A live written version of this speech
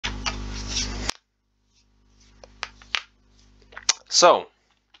So,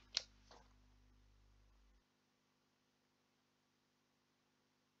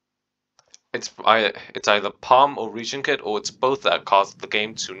 it's either palm or region kit, or it's both that caused the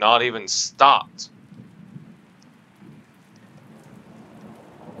game to not even start.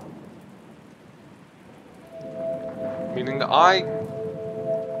 Meaning I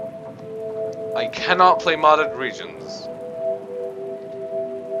cannot play modded regions.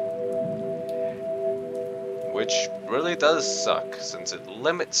 Which really does suck, since it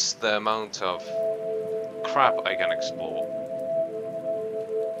limits the amount of crap I can explore.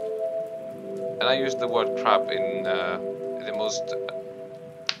 And I use the word crap in the most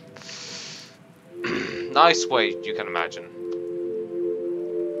nice way you can imagine.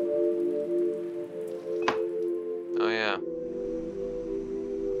 Oh yeah.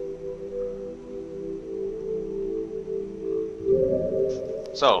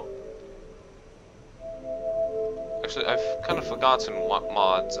 So, actually I've kind of forgotten what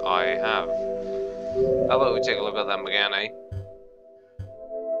mods I have. How about we take a look at them again, eh?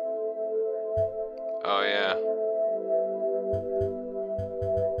 Oh yeah.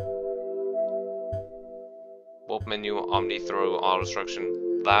 Warp menu, Omni throw, all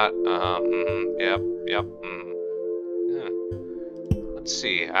restriction. That, yep, yeah. Let's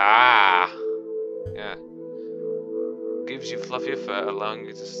see. Yeah. Gives you fluffier fur, allowing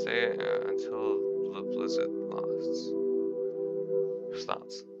you to stay until the blizzard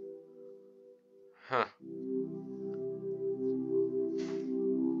starts. Huh.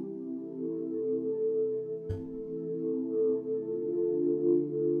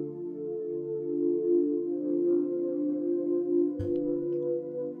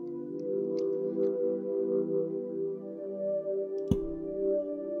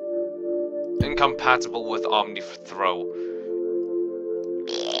 Incompatible with Omni throw.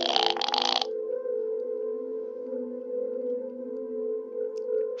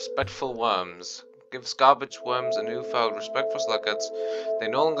 Respectful worms. Gives garbage worms a newfound respect for sluggards. They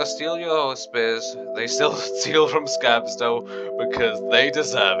no longer steal your spears. They still steal from scabs though, because they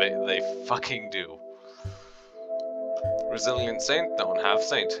deserve it. They fucking do. Resilient saint, don't have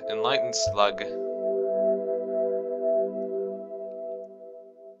saint. Enlightened slug.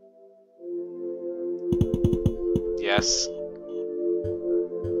 Yes.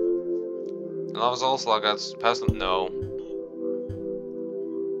 Allows all sluggards to pass them. No.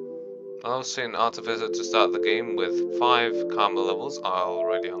 Allows an artificer to start the game with 5 karma levels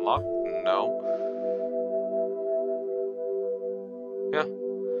already unlocked. No. Yeah.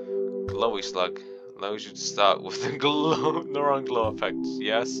 Glowy slug. Allows you to start with the neuron glow effects.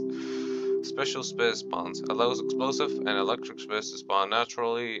 Yes. Special spear spawns. Allows explosive and electric spears to spawn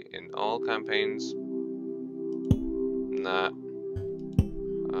naturally in all campaigns. Nah.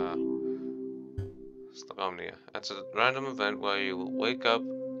 Omnia. It's a random event where you will wake up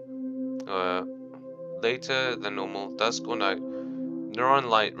later than normal, dusk or night. Neuron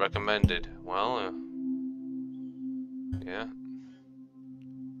light recommended. Well, yeah.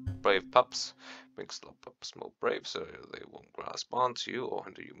 Brave pups. Make slow pups more brave so they won't grasp onto you or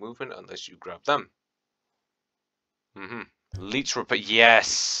hinder your movement unless you grab them. Leech repair.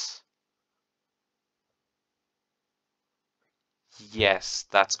 Yes! Yes,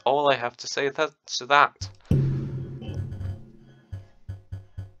 that's all I have to say to that.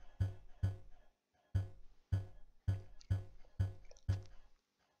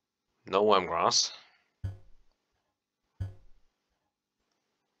 No wormgrass.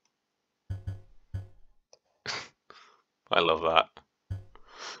 I love that.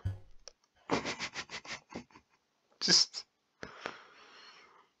 Just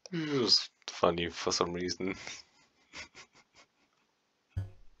funny for some reason.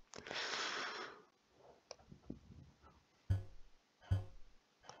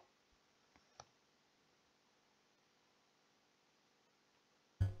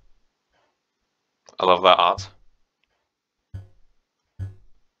 I love that art.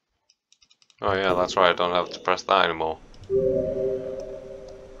 Oh yeah, that's right, I don't have to press that anymore.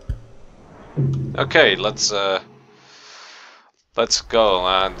 Okay, let's go,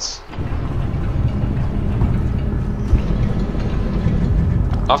 lads.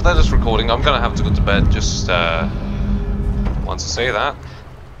 After this recording, I'm gonna have to go to bed, just want to say that.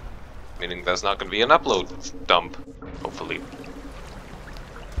 Meaning there's not gonna be an upload dump, hopefully.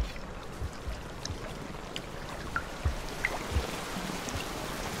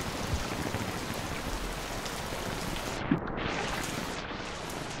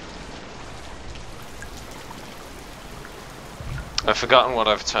 I've forgotten what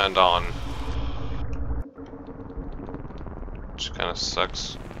I've turned on. Which kind of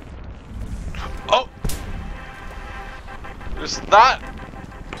sucks. Oh! There's that!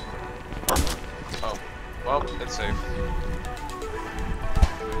 Oh. Well, it's safe.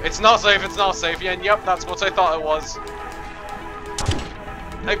 It's not safe, it's not safe. Yeah, and yep, that's what I thought it was.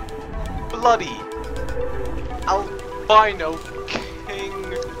 A bloody albino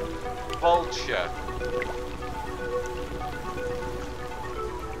king vulture.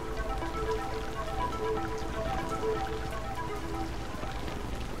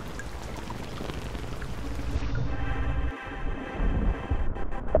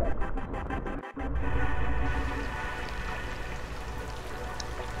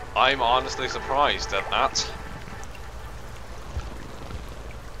 I'm honestly surprised at that.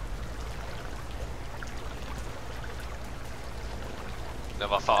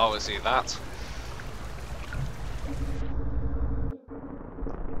 Never thought I would see that.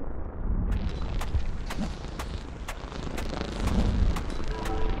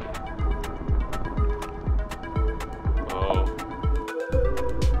 Oh.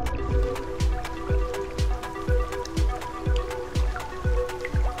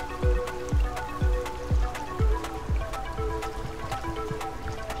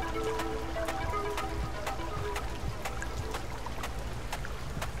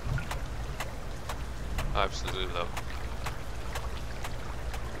 Absolutely love.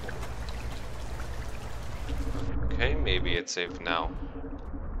 Okay, maybe it's safe now.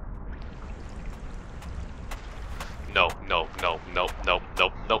 No, no, no, no, no,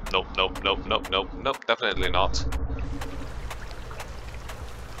 no, no, no, no, no, no, no, no, definitely not.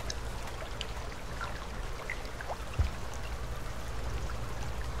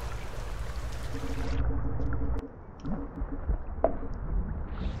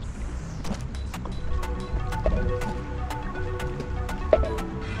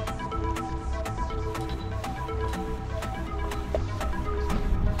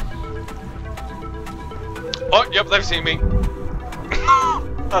 Oh, yep, they've seen me.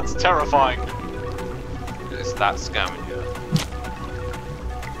 That's terrifying. It's that scamming you.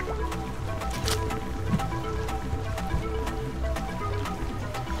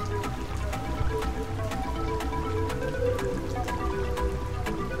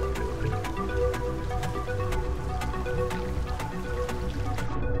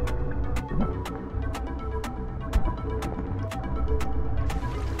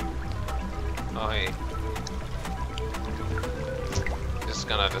 I just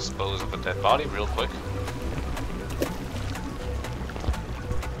gonna dispose of a dead body real quick.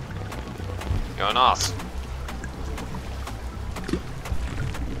 You're an ass.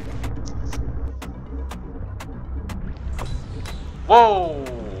 Whoa!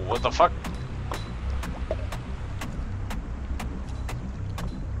 What the fuck?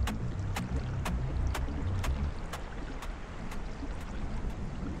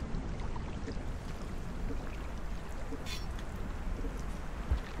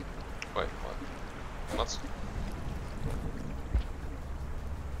 Wait, what? What's...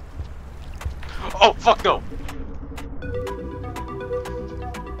 Oh, fuck no!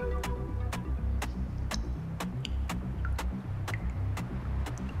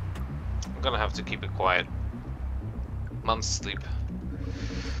 I'm gonna have to keep it quiet. Mom's sleep.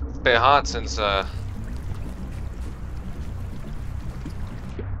 Bit hard since,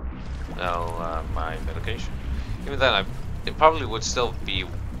 my medication. Even then, it probably would still be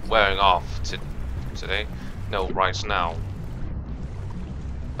wearing off today. No, right now.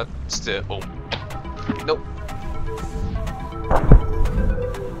 But still, oh. Nope.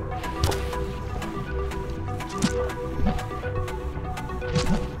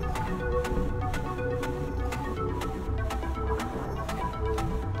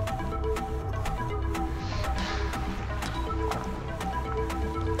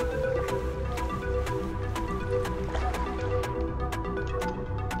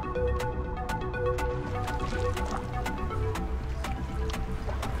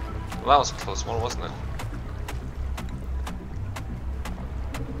 Well, that was a close one, wasn't it?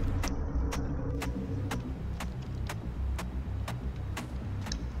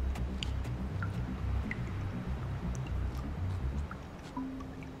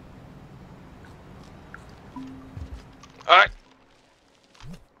 Alright!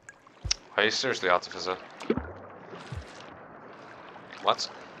 Are you seriously, artificer? What?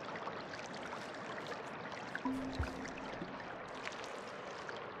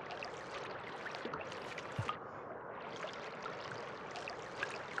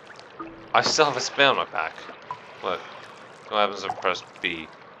 I still have a spell on my back. What? What happens if I press B?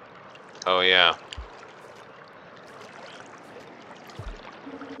 Oh yeah.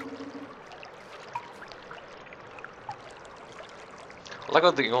 I like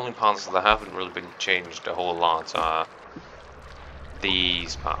how the only parts that haven't really been changed a whole lot are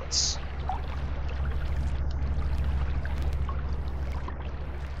these parts.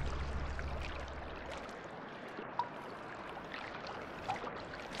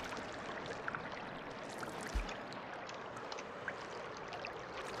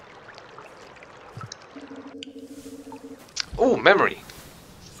 Ooh, memory!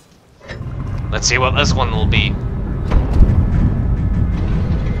 Let's see what this one will be.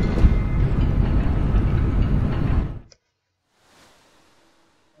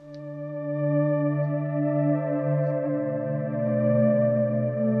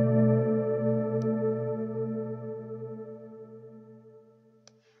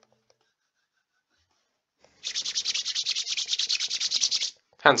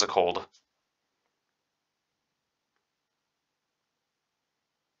 Hands are cold.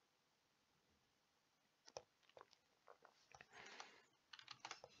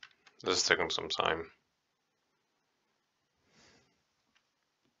 This is taking some time.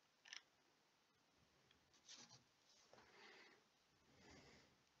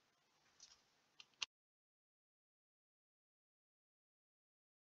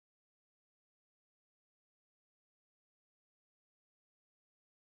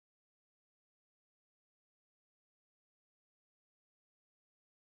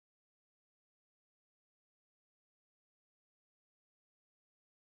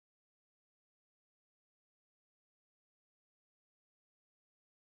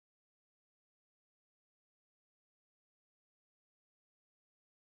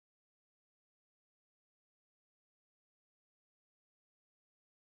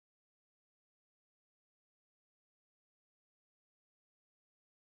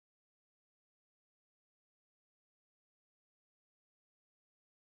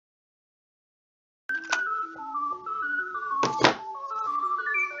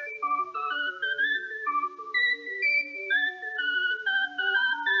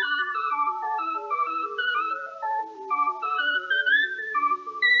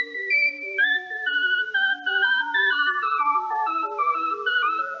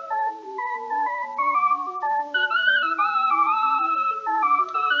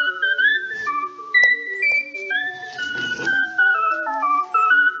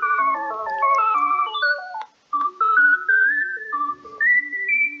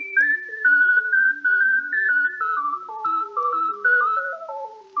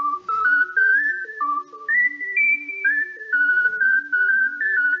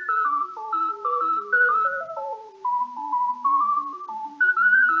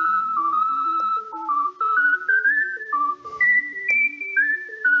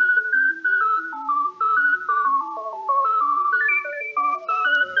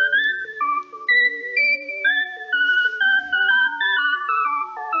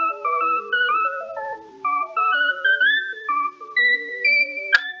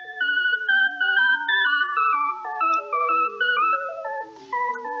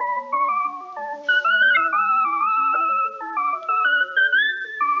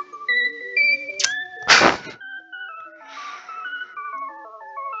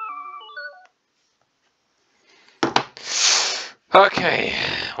 Okay,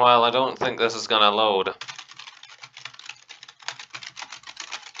 well, I don't think this is gonna load.